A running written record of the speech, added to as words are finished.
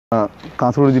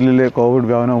കാസർഗോഡ് ജില്ലയിലെ കോവിഡ്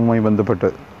വ്യാപനവുമായി ബന്ധപ്പെട്ട്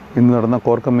ഇന്ന് നടന്ന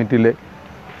കോർ കമ്മിറ്റിയിലെ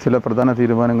ചില പ്രധാന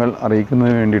തീരുമാനങ്ങൾ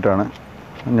അറിയിക്കുന്നതിന് വേണ്ടിയിട്ടാണ്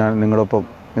ഞാൻ നിങ്ങളൊപ്പം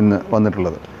ഇന്ന്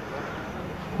വന്നിട്ടുള്ളത്.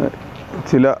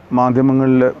 ചില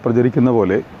മാധ്യമങ്ങളിൽ പ്രചരിക്കുന്ന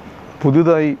പോലെ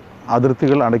പുതുതായി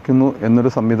അതിർത്തികൾ അടയ്ക്കുന്നു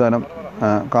എന്നൊരു സംവിധാനം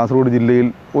കാസർഗോഡ് ജില്ലയിൽ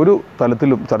ഒരു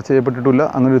തലത്തിലും ചർച്ച ചെയ്യപ്പെട്ടിട്ടില്ല.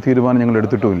 അങ്ങനൊരു തീരുമാനം ഞങ്ങൾ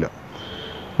എടുത്തിട്ടുമില്ല.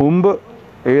 മുമ്പ്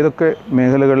ഏതൊക്കെ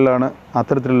മേഖലകളിലാണ്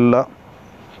അത്തരത്തിലുള്ള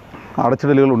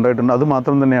അടച്ചിടലുകൾ ഉണ്ടായിട്ടുണ്ട്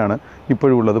അതുമാത്രം തന്നെയാണ്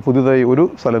ഇപ്പോഴും ഉള്ളത്. പുതുതായി ഒരു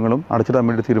സ്ഥലങ്ങളും അടച്ചിടാൻ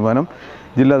വേണ്ടി തീരുമാനം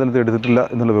ജില്ലാതലത്തിൽ എടുത്തിട്ടില്ല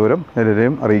എന്നുള്ള വിവരം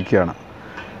എല്ലാവരെയും അറിയിക്കുകയാണ്.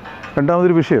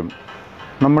 രണ്ടാമതൊരു വിഷയം,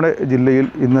 നമ്മുടെ ജില്ലയിൽ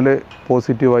ഇന്നലെ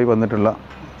പോസിറ്റീവായി വന്നിട്ടുള്ള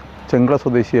ചെങ്കള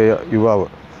സ്വദേശിയായ യുവാവ്,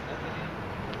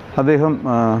 അദ്ദേഹം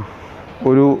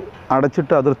ഒരു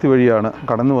അടച്ചിട്ട അതിർത്തി വഴിയാണ്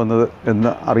കടന്നു വന്നത്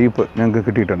എന്ന അറിയിപ്പ് ഞങ്ങൾക്ക്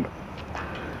കിട്ടിയിട്ടുണ്ട്.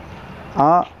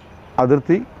 ആ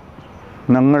അതിർത്തി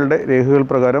ഞങ്ങളുടെ രേഖകൾ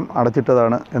പ്രകാരം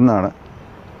അടച്ചിട്ടതാണ് എന്നാണ്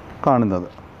കാണുന്നത്.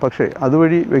 പക്ഷേ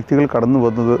അതുവഴി വ്യക്തികൾ കടന്നു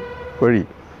വന്നത് വഴി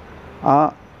ആ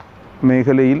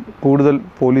മേഖലയിൽ കൂടുതൽ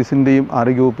പോലീസിൻ്റെയും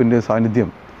ആരോഗ്യവകുപ്പിൻ്റെയും സാന്നിധ്യം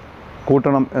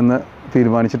കൂട്ടണം എന്ന്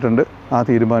തീരുമാനിച്ചിട്ടുണ്ട്. ആ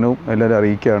തീരുമാനവും എല്ലാവരും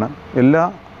അറിയിക്കുകയാണ്. എല്ലാ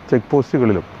ചെക്ക്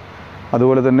പോസ്റ്റുകളിലും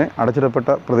അതുപോലെ തന്നെ അടച്ചിടപ്പെട്ട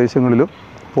പ്രദേശങ്ങളിലും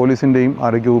പോലീസിൻ്റെയും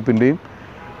ആരോഗ്യവകുപ്പിൻ്റെയും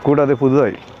കൂടാതെ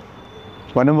പുതുതായി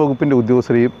വനം വകുപ്പിൻ്റെ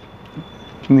ഉദ്യോഗസ്ഥരെയും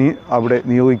അവിടെ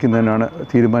നിയോഗിക്കുന്നതിനാണ്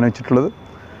തീരുമാനിച്ചിട്ടുള്ളത്.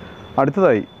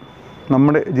 അടുത്തതായി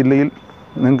നമ്മുടെ ജില്ലയിൽ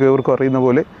നിങ്ങൾക്ക് ഏവർക്കും അറിയുന്ന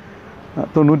പോലെ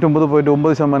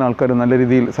 99.9% ആൾക്കാരും നല്ല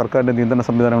രീതിയിൽ സർക്കാരിൻ്റെ നിയന്ത്രണ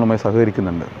സംവിധാനങ്ങളുമായി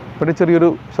സഹകരിക്കുന്നുണ്ട്. പക്ഷേ ചെറിയൊരു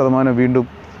ശതമാനം വീണ്ടും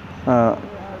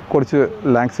കുറച്ച്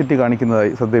ലാക്സിറ്റി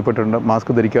കാണിക്കുന്നതായി ശ്രദ്ധയിൽപ്പെട്ടിട്ടുണ്ട്.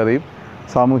 മാസ്ക് ധരിക്കാതെയും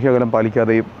സാമൂഹ്യ അകലം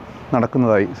പാലിക്കാതെയും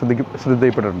നടക്കുന്നതായി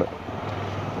ശ്രദ്ധയിൽപ്പെട്ടിട്ടുണ്ട്.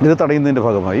 ഇത് തടയുന്നതിൻ്റെ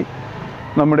ഭാഗമായി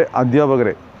നമ്മുടെ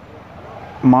അധ്യാപകരെ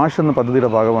മാഷ് എന്ന പദ്ധതിയുടെ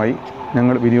ഭാഗമായി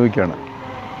ഞങ്ങൾ വിനിയോഗിക്കുകയാണ്.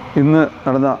 ഇന്ന്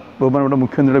നടന്ന ബഹുമാനപ്പെട്ട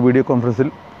മുഖ്യമന്ത്രിയുടെ വീഡിയോ കോൺഫറൻസിൽ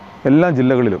എല്ലാ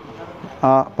ജില്ലകളിലും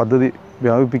ആ പദ്ധതി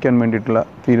വ്യാപിപ്പിക്കാൻ വേണ്ടിയിട്ടുള്ള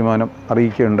തീരുമാനം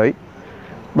അറിയിക്കുകയുണ്ടായി.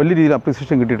 വലിയ രീതിയിൽ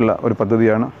അപ്രിസിയേഷൻ കിട്ടിയിട്ടുള്ള ഒരു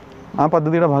പദ്ധതിയാണ്. ആ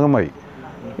പദ്ധതിയുടെ ഭാഗമായി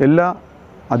എല്ലാ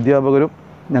അധ്യാപകരും,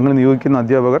 ഞങ്ങൾ നിയോഗിക്കുന്ന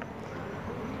അധ്യാപകർ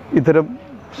ഇത്തരം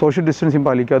സോഷ്യൽ ഡിസ്റ്റൻസിങ്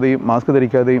പാലിക്കാതെയും മാസ്ക്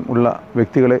ധരിക്കാതെയും ഉള്ള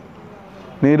വ്യക്തികളെ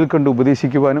നേരിൽ കണ്ട്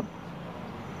ഉപദേശിക്കുവാനും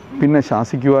പിന്നെ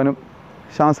ശാസിക്കുവാനും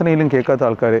ശാസനയിലും കേൾക്കാത്ത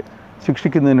ആൾക്കാരെ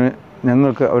ശിക്ഷിക്കുന്നതിന്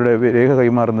ഞങ്ങൾക്ക് അവരുടെ രേഖ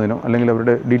കൈമാറുന്നതിനും അല്ലെങ്കിൽ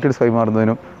അവരുടെ ഡീറ്റെയിൽസ്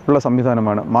കൈമാറുന്നതിനും ഉള്ള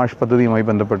സംവിധാനമാണ് മാഷ് പദ്ധതിയുമായി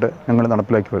ബന്ധപ്പെട്ട് ഞങ്ങൾ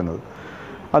നടപ്പിലാക്കി വരുന്നത്.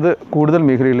 അത് കൂടുതൽ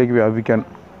മേഖലയിലേക്ക് വ്യാപിപ്പിക്കാൻ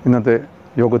ഇന്നത്തെ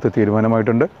യോഗത്തിൽ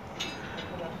തീരുമാനമായിട്ടുണ്ട്.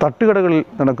 തട്ടുകടകളിൽ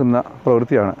നടക്കുന്ന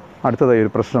പ്രവൃത്തിയാണ് അടുത്തതായി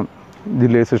ഒരു പ്രശ്നം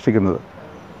ജില്ലയിൽ സൃഷ്ടിക്കുന്നത്.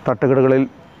 തട്ടുകടകളിൽ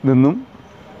നിന്നും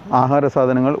ആഹാര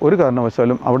സാധനങ്ങൾ ഒരു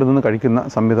കാരണവശാലും അവിടെ നിന്ന് കഴിക്കുന്ന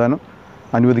സംവിധാനം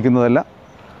അനുവദിക്കുന്നതല്ല.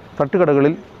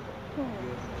 തട്ടുകടകളിൽ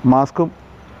മാസ്കും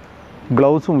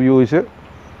ഗ്ലൗസും ഉപയോഗിച്ച്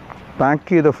പാക്ക്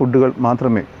ചെയ്ത ഫുഡുകൾ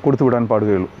മാത്രമേ കൊടുത്തുവിടാൻ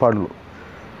പാടുള്ളൂ.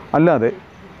 അല്ലാതെ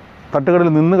തട്ടുകടയിൽ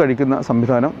നിന്ന് കഴിക്കുന്ന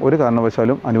സംവിധാനം ഒരു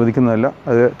കാരണവശാലും അനുവദിക്കുന്നതല്ല.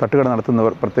 അത് തട്ടുകട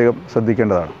നടത്തുന്നവർ പ്രത്യേകം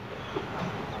ശ്രദ്ധിക്കേണ്ടതാണ്.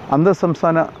 അന്തർ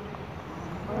സംസ്ഥാന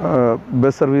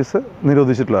ബസ് സർവീസ്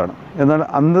നിരോധിച്ചിട്ടുള്ളതാണ്. എന്നാൽ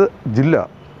അന്തർ ജില്ലാ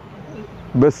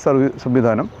ബസ് സർവീസ്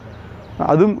സംവിധാനം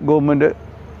അതും ഗവൺമെൻറ്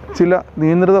ചില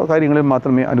നിയന്ത്രിത കാര്യങ്ങളിൽ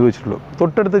മാത്രമേ അനുവദിച്ചിട്ടുള്ളൂ.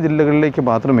 തൊട്ടടുത്ത ജില്ലകളിലേക്ക്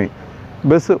മാത്രമേ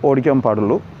ബസ് ഓടിക്കാൻ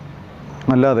പാടുള്ളൂ.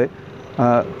 അല്ലാതെ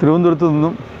തിരുവനന്തപുരത്തു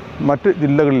നിന്നും മറ്റ്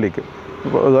ജില്ലകളിലേക്ക്,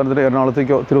 ഉദാഹരണത്തിന്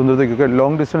എറണാകുളത്തേക്കോ തിരുവനന്തപുരത്തേക്കൊക്കെ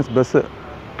ലോങ് ഡിസ്റ്റൻസ് ബസ്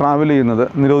ട്രാവൽ ചെയ്യുന്നത്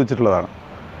നിരോധിച്ചിട്ടുള്ളതാണ്.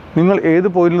 നിങ്ങൾ ഏത്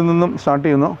പോയിന്റിൽ നിന്നും സ്റ്റാർട്ട്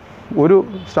ചെയ്യുന്നോ ഒരു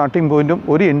സ്റ്റാർട്ടിംഗ് പോയിൻറ്റും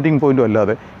ഒരു എൻഡിങ് പോയിൻറ്റും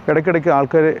അല്ലാതെ ഇടയ്ക്കിടയ്ക്ക്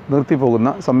ആൾക്കാരെ നിർത്തി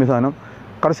പോകുന്ന സംവിധാനം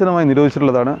കർശനമായി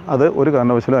നിരോധിച്ചിട്ടുള്ളതാണ്. അത് ഒരു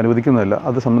കാരണവശാലും അനുവദിക്കുന്നതല്ല.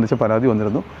 അത് സംബന്ധിച്ച പരാതി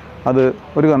വന്നിരുന്നു. അത്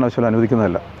ഒരു കാരണവശാലും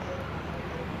അനുവദിക്കുന്നതല്ല.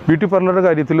 ബ്യൂട്ടി പാർലറുടെ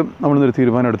കാര്യത്തിലും നമ്മളിന്നൊരു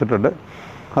തീരുമാനം എടുത്തിട്ടുണ്ട്.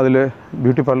 അതിൽ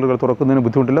ബ്യൂട്ടി പാർലറുകൾ തുറക്കുന്നതിന്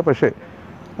ബുദ്ധിമുട്ടില്ല. പക്ഷേ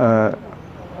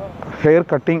ഹെയർ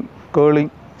കട്ടിങ്,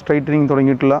 കേളിങ്, സ്ട്രൈറ്റനിങ്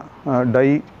തുടങ്ങിയിട്ടുള്ള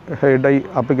ഹെയർ ഡൈ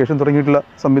ആപ്ലിക്കേഷൻ തുടങ്ങിയിട്ടുള്ള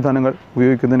സംവിധാനങ്ങൾ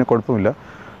ഉപയോഗിക്കുന്നതിന് കുഴപ്പമില്ല.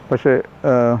 പക്ഷേ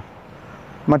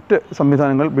മറ്റ്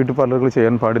സംവിധാനങ്ങൾ ബ്യൂട്ടി പാർലറുകൾ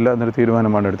ചെയ്യാൻ പാടില്ല എന്നൊരു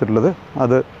തീരുമാനമാണ് എടുത്തിട്ടുള്ളത്.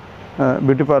 അത്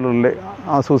ബ്യൂട്ടി പാർലറിലെ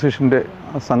അസോസിയേഷൻ്റെ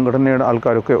സംഘടനയുടെ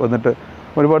ആൾക്കാരൊക്കെ വന്നിട്ട്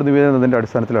ഒരുപാട് നിവേദനത്തിൻ്റെ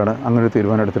അടിസ്ഥാനത്തിലാണ് അങ്ങനൊരു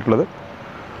തീരുമാനം എടുത്തിട്ടുള്ളത്.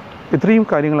 ഇത്രയും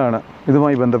കാര്യങ്ങളാണ്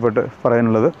ഇതുമായി ബന്ധപ്പെട്ട്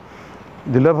പറയാനുള്ളത്.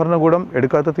 ജില്ലാ ഭരണകൂടം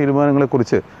എടുക്കാത്ത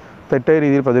തീരുമാനങ്ങളെക്കുറിച്ച് തെറ്റായ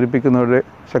രീതിയിൽ പ്രചരിപ്പിക്കുന്നവരെ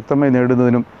ശക്തമായി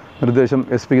നേരിടുന്നതിനും നിർദ്ദേശം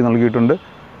SP നൽകിയിട്ടുണ്ട്.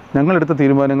 ഞങ്ങളെടുത്ത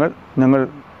തീരുമാനങ്ങൾ ഞങ്ങൾ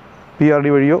PRD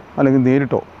വഴിയോ അല്ലെങ്കിൽ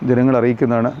നേരിട്ടോ ജനങ്ങളെ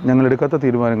അറിയിക്കുന്നതാണ്. ഞങ്ങളെടുക്കാത്ത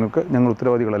തീരുമാനങ്ങൾക്ക് ഞങ്ങൾ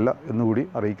ഉത്തരവാദികളല്ല എന്നുകൂടി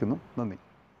അറിയിക്കുന്നു. നന്ദി.